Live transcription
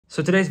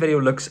So today's video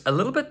looks a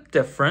little bit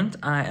different.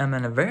 I am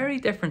in a very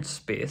different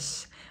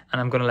space and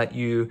I'm going to let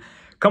you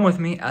come with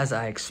me as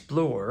I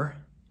explore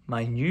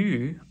my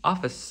new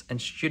office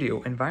and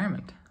studio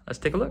environment. Let's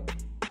take a look.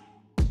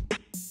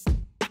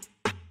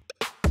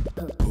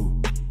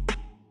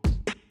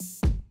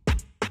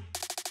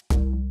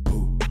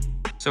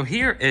 So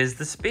here is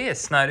the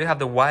space. Now I do have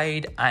the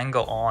wide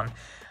angle on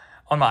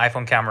my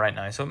iPhone camera right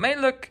now. So it may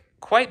look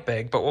quite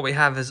big, but what we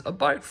have is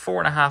about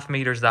 4.5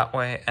 meters that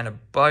way and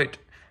about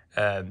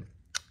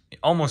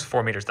almost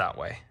 4 meters that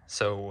way.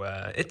 So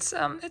it's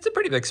a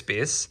pretty big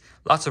space,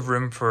 lots of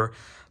room for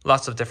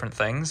lots of different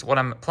things. What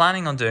I'm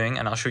planning on doing,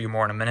 and I'll show you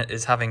more in a minute,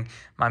 is having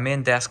my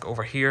main desk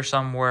over here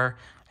somewhere,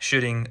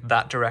 shooting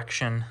that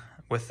direction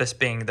with this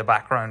being the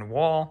background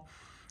wall.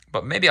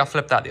 But maybe I'll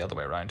flip that the other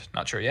way around,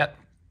 not sure yet.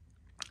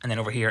 And then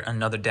over here,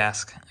 another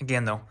desk.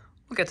 Again though,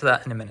 we'll get to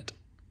that in a minute.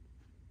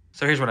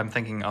 So here's what I'm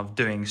thinking of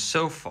doing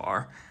so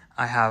far.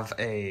 I have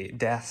a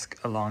desk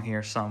along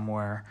here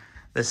somewhere.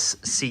 This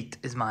seat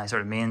is my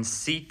sort of main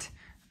seat,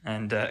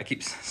 and it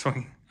keeps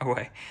swinging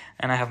away.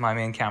 And I have my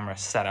main camera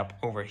set up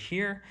over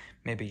here.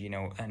 Maybe, you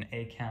know, an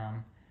A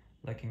cam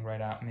looking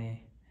right at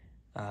me.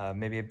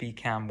 Maybe a B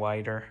cam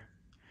wider.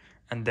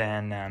 And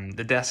then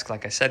the desk,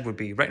 like I said, would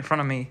be right in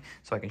front of me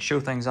so I can show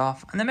things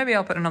off. And then maybe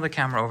I'll put another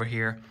camera over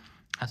here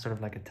as sort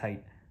of like a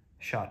tight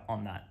shot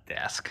on that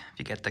desk, if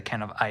you get the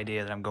kind of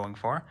idea that I'm going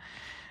for.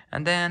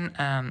 And then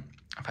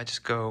if I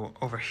just go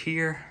over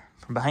here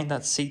from behind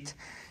that seat,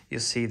 you'll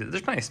see that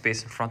there's plenty of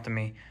space in front of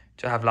me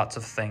to have lots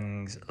of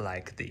things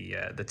like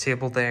the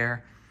table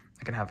there.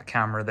 I can have a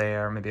camera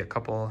there, maybe a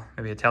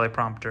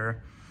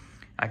teleprompter.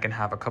 I can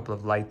have a couple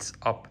of lights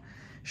up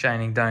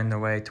shining down the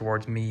way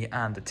towards me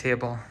and the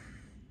table.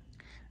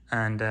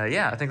 And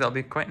yeah, I think that'll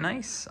be quite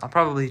nice. I'll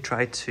probably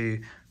try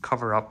to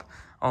cover up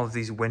all of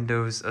these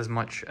windows as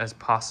much as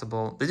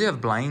possible. They do have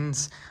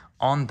blinds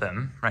on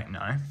them right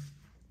now,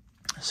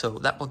 so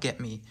that will get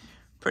me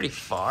pretty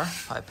far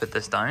if I put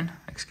this down.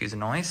 Excuse the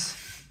noise.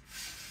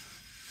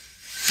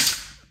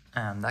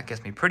 That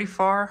gets me pretty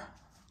far.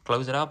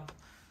 Close it up.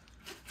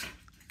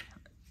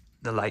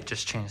 The light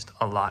just changed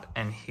a lot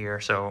in here,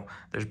 so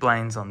there's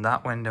blinds on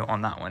that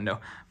window,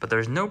 but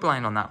there's no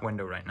blind on that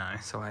window right now,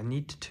 so I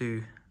need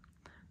to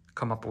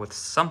come up with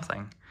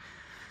something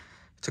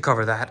to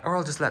cover that, or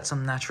I'll just let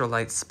some natural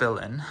light spill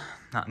in.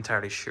 Not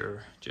entirely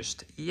sure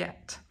just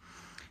yet.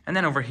 And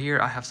then over here,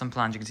 I have some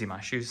plans. You can see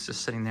my shoes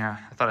just sitting there.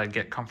 I thought I'd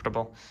get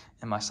comfortable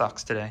in my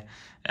socks today.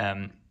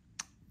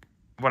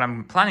 What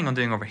I'm planning on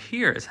doing over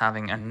here is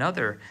having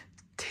another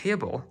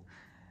table,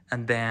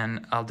 and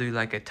then I'll do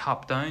like a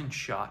top-down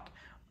shot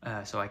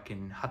so I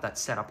can have that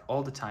set up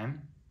all the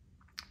time.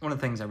 One of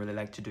the things I really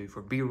like to do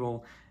for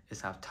B-roll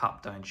is have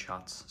top-down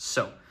shots.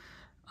 So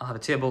I'll have a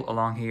table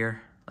along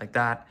here like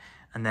that,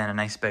 and then a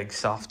nice big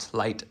soft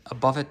light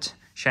above it,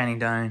 shining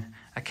down,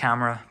 a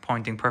camera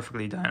pointing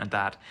perfectly down at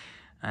that,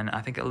 and I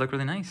think it'll look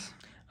really nice.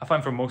 I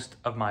find for most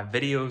of my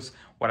videos,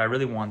 what I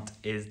really want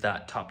is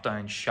that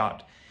top-down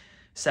shot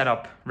set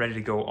up, ready to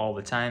go all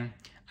the time.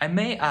 I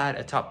may add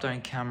a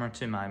top-down camera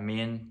to my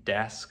main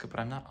desk, but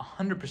I'm not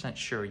 100%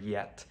 sure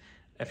yet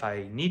if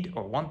I need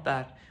or want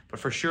that, but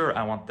for sure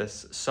I want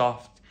this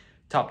soft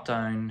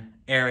top-down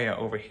area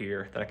over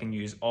here that I can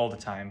use all the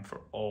time for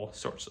all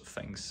sorts of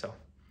things. So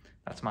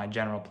that's my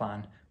general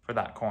plan for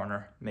that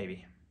corner,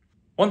 maybe.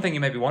 One thing you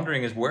might be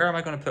wondering is, where am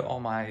I going to put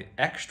all my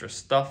extra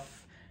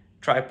stuff?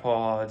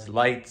 Tripods,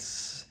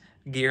 lights,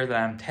 gear that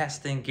I'm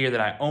testing, gear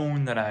that I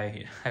own that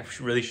I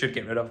really should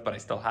get rid of, but I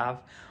still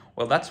have.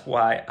 Well, that's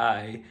why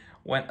I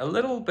went a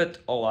little bit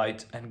all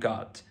out and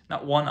got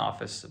not one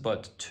office,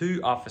 but 2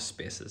 office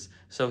spaces.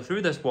 So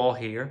through this wall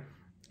here,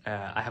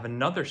 I have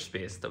another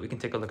space that we can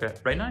take a look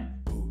at right now.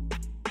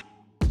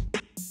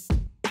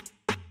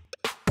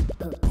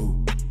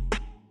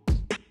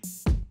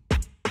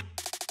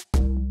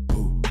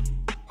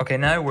 Okay,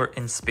 now we're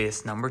in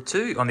space number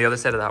 2. On the other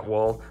side of that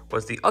wall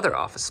was the other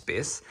office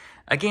space.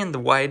 Again, the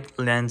wide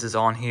lens is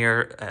on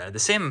here, the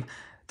same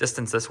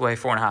distance this way,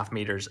 4.5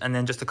 meters, and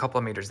then just a couple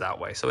of meters that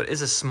way. So it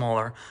is a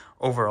smaller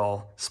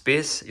overall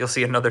space. You'll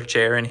see another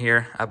chair in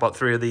here. I bought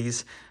 3 of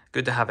these.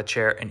 Good to have a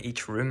chair in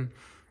each room.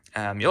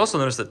 You'll also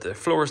notice that the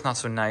floor is not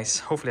so nice.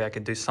 Hopefully I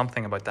could do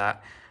something about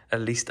that.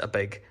 At least a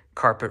big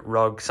carpet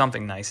rug,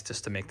 something nice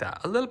just to make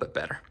that a little bit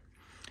better.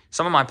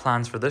 Some of my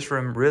plans for this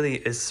room really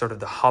is sort of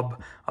the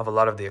hub of a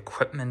lot of the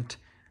equipment,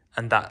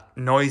 and that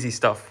noisy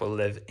stuff will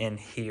live in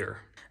here.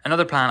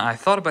 Another plan I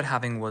thought about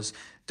having was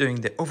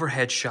doing the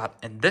overhead shot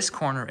in this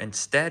corner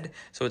instead,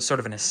 so it's sort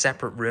of in a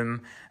separate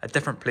room, a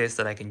different place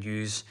that I can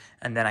use,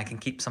 and then I can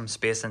keep some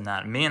space in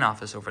that main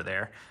office over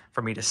there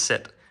for me to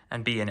sit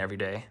and be in every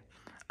day.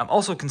 I'm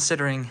also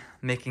considering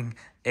making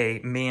a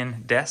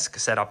main desk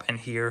set up in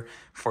here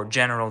for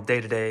general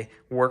day-to-day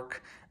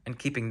work, and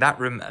keeping that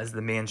room as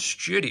the main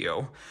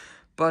studio,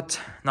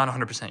 but not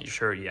 100%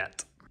 sure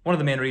yet. One of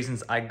the main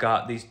reasons I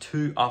got these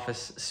 2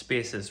 office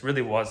spaces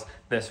really was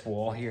this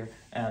wall here.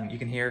 You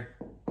can hear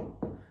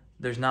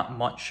there's not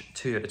much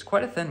to it. It's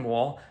quite a thin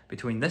wall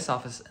between this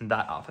office and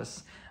that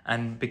office.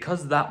 And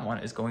because that one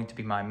is going to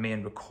be my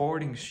main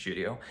recording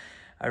studio,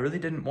 I really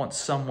didn't want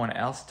someone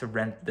else to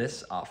rent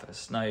this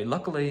office. Now,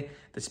 luckily,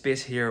 the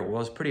space here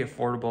was pretty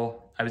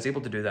affordable. I was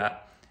able to do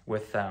that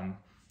with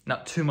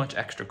not too much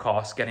extra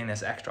cost, getting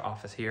this extra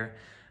office here.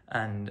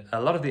 And a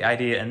lot of the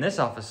idea in this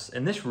office,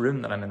 in this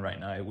room that I'm in right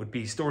now, would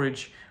be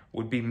storage,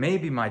 would be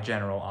maybe my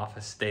general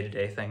office,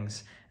 day-to-day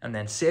things, and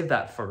then save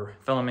that for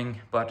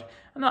filming, but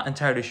I'm not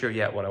entirely sure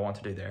yet what I want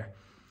to do there.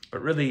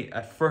 But really,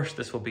 at first,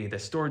 this will be the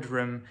storage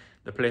room,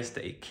 the place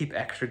to keep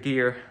extra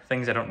gear,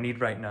 things I don't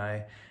need right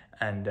now,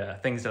 and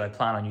things that I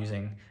plan on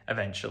using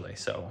eventually.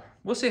 So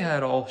we'll see how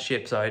it all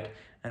shapes out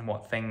and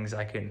what things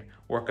I can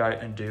work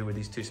out and do with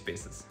these two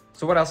spaces.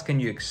 So what else can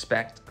you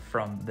expect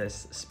from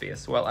this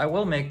space? Well, I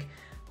will make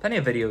plenty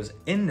of videos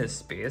in this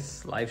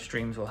space. Live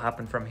streams will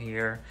happen from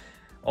here,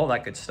 all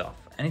that good stuff.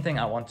 Anything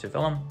I want to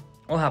film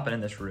will happen in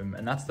this room,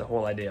 and that's the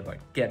whole idea about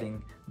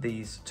getting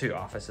these two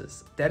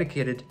offices.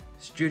 Dedicated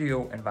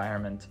studio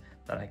environment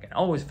that I can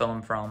always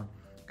film from.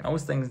 I can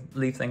always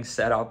leave things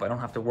set up. I don't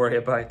have to worry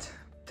about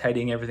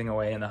tidying everything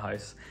away in the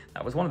house.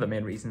 That was one of the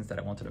main reasons that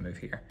I wanted to move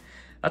here.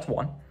 That's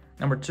one.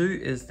 Number two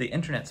is the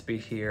internet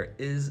speed here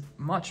is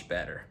much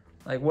better,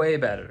 like way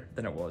better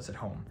than it was at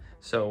home.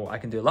 So I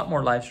can do a lot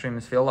more live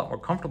streams, feel a lot more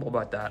comfortable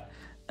about that,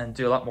 and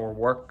do a lot more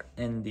work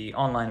in the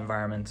online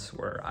environments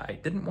where I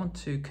didn't want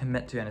to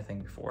commit to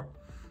anything before.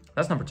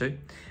 That's number two.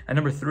 And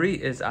number three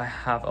is I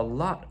have a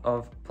lot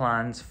of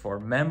plans for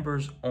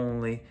members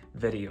only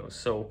videos.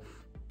 So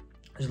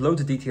there's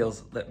loads of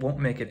details that won't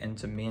make it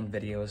into main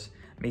videos,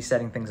 me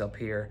setting things up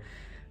here.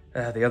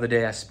 The other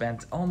day I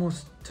spent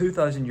almost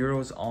 2,000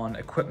 euros on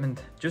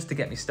equipment just to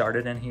get me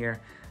started in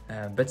here.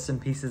 Bits and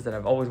pieces that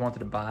I've always wanted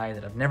to buy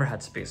that I've never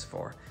had space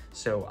for.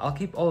 So I'll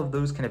keep all of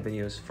those kind of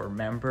videos for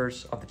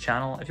members of the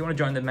channel. If you want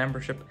to join the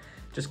membership,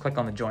 just click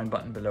on the join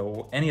button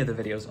below any of the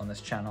videos on this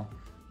channel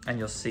and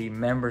you'll see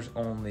members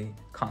only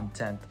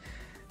content.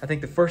 I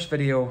think the first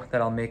video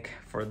that I'll make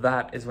for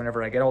that is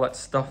whenever I get all that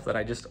stuff that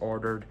I just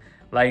ordered,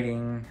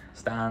 lighting,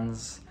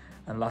 stands,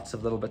 and lots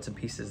of little bits and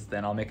pieces,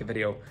 then I'll make a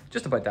video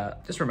just about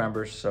that, just for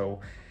members. So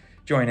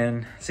join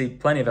in, see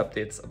plenty of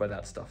updates about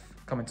that stuff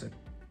coming soon.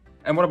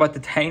 And what about the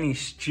tiny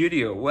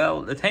studio?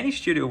 Well, the tiny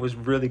studio was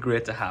really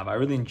great to have. I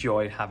really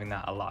enjoyed having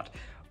that a lot,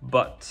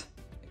 but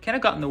it kind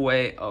of got in the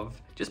way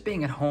of just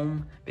being at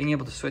home, being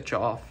able to switch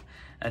off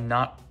and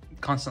not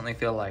constantly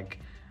feel like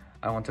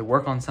I want to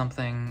work on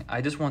something.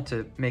 I just want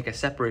to make a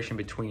separation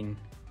between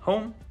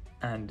home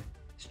and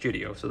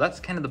studio. So that's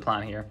kind of the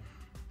plan here.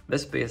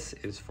 This space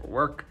is for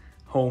work,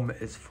 home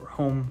is for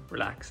home,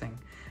 relaxing.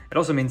 It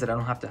also means that I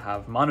don't have to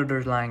have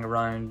monitors lying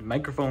around,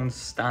 microphones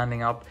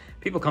standing up.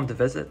 People come to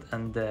visit,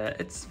 and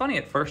it's funny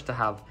at first to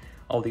have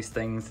all these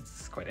things.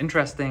 It's quite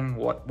interesting.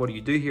 What do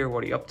you do here?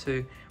 What are you up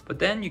to? But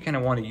then you kind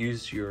of want to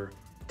use your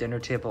dinner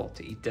table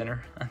to eat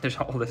dinner, and there's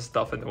all this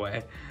stuff in the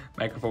way,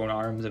 microphone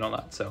arms and all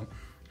that. So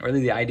really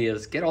the idea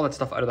is get all that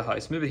stuff out of the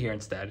house, move it here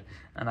instead,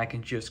 and I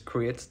can just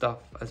create stuff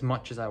as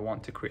much as I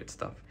want to create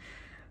stuff.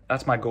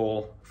 That's my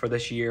goal for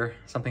this year.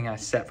 Something I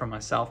set for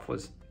myself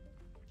was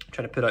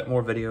try to put out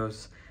more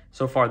videos.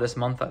 So far this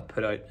month I've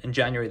put out, in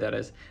January that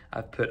is,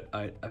 I've put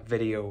out a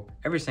video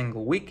every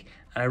single week,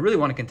 and I really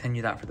want to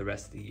continue that for the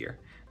rest of the year.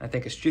 And I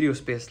think a studio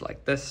space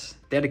like this,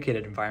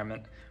 dedicated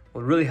environment,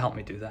 will really help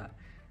me do that.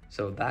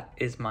 So that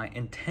is my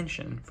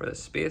intention for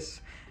this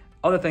space.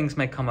 Other things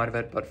may come out of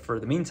it, but for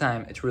the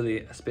meantime, it's really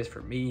a space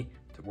for me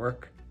to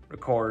work,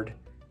 record,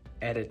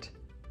 edit,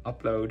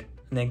 upload,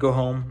 and then go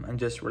home and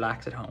just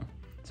relax at home.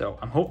 So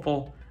I'm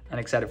hopeful and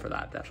excited for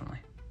that, definitely.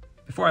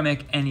 Before I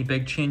make any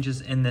big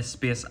changes in this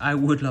space, I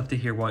would love to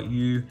hear what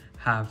you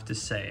have to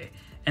say.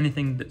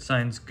 Anything that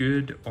sounds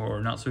good or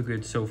not so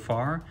good so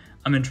far,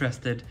 I'm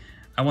interested.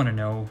 I want to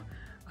know.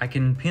 I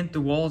can paint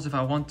the walls if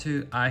I want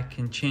to. I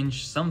can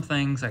change some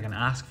things. I can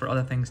ask for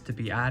other things to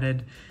be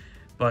added,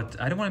 but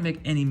I don't want to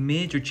make any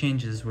major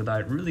changes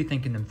without really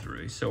thinking them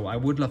through. So I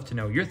would love to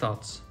know your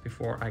thoughts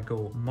before I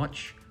go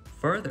much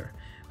further.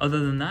 Other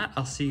than that,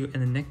 I'll see you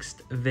in the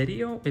next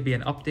video, maybe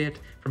an update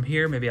from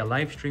here, maybe a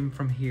live stream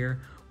from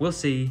here. We'll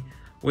see,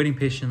 waiting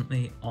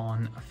patiently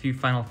on a few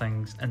final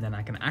things, and then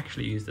I can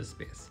actually use this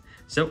space.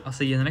 So I'll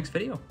see you in the next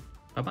video.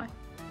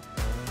 Bye-bye.